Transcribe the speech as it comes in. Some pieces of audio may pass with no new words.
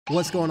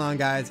What's going on,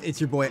 guys?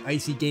 It's your boy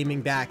Icy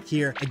Gaming back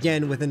here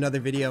again with another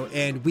video,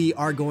 and we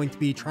are going to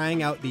be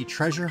trying out the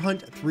Treasure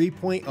Hunt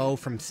 3.0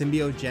 from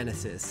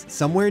Symbiogenesis.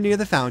 Somewhere near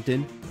the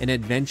fountain, an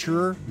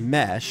adventurer,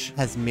 Mesh,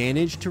 has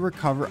managed to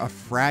recover a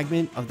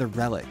fragment of the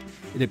relic.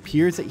 It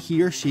appears that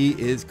he or she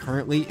is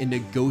currently in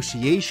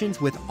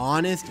negotiations with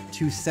Honest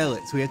to sell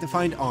it. So we have to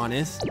find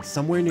Honest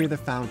somewhere near the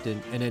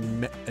fountain and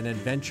an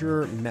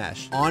adventurer,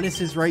 Mesh.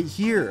 Honest is right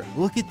here.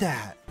 Look at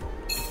that.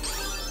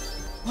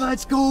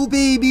 Let's go,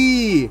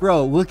 baby!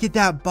 Bro, look at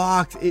that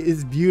box. It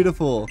is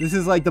beautiful. This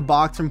is like the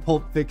box from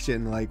Pulp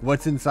Fiction. Like,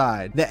 what's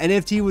inside? The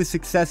NFT was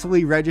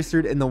successfully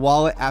registered in the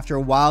wallet. After a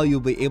while,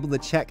 you'll be able to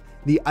check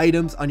the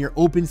items on your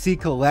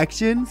OpenSea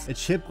collections. A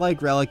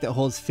chip-like relic that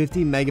holds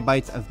 50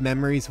 megabytes of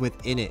memories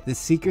within it. The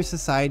Seeker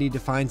Society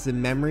defines the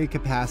memory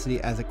capacity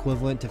as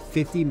equivalent to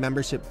 50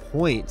 membership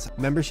points.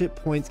 Membership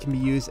points can be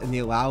used in the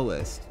allow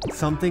list.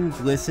 Something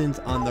glistens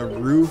on the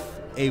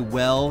roof, a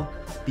well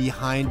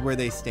behind where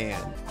they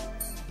stand.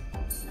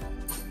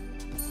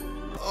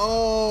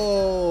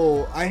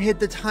 Oh, I hit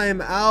the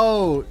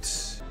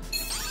timeout.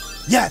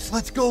 Yes,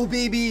 let's go,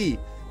 baby.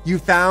 You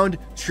found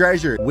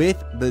treasure.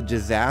 With the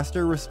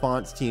disaster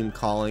response team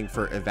calling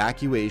for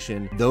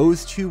evacuation,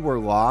 those two were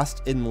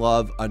lost in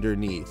love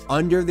underneath.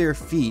 Under their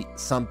feet,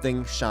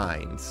 something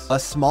shines. A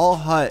small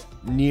hut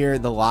near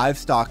the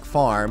livestock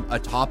farm.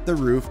 Atop the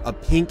roof, a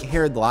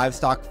pink-haired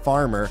livestock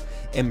farmer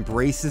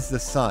embraces the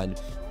sun.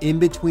 In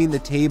between the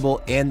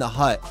table and the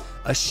hut,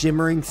 a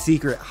shimmering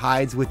secret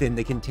hides within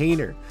the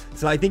container.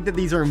 So I think that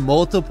these are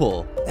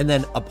multiple. And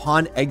then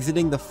upon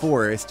exiting the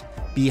forest,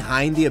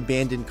 behind the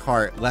abandoned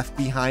cart left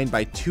behind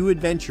by two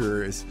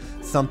adventurers,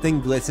 something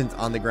glistens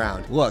on the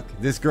ground. Look,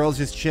 this girl's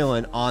just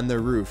chilling on the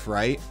roof,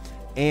 right?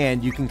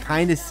 And you can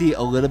kind of see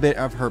a little bit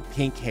of her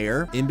pink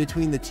hair. In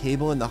between the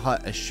table and the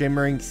hut, a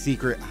shimmering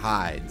secret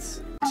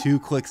hides. 2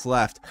 clicks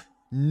left.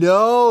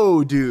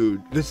 No,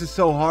 dude, this is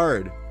so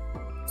hard.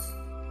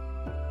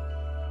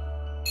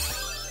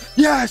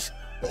 Yes!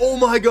 Oh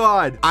my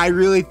god! I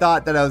really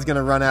thought that I was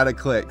gonna run out of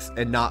clicks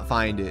and not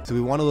find it. So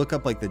we want to look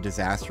up like the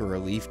disaster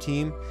relief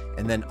team,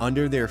 and then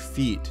under their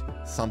feet,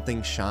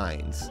 something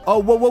shines. Oh,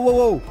 whoa, whoa,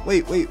 whoa, whoa.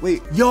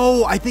 Wait.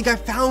 Yo, I think I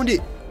found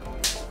it.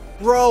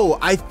 Bro,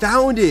 I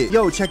found it.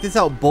 Yo, check this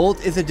out.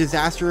 Bolt is a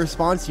disaster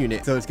response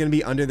unit, so it's gonna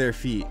be under their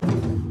feet.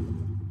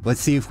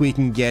 Let's see if we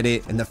can get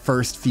it in the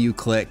first few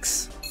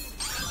clicks.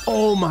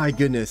 Oh my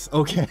goodness.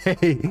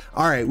 Okay.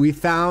 All right, we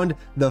found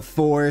the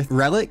 4th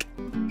relic.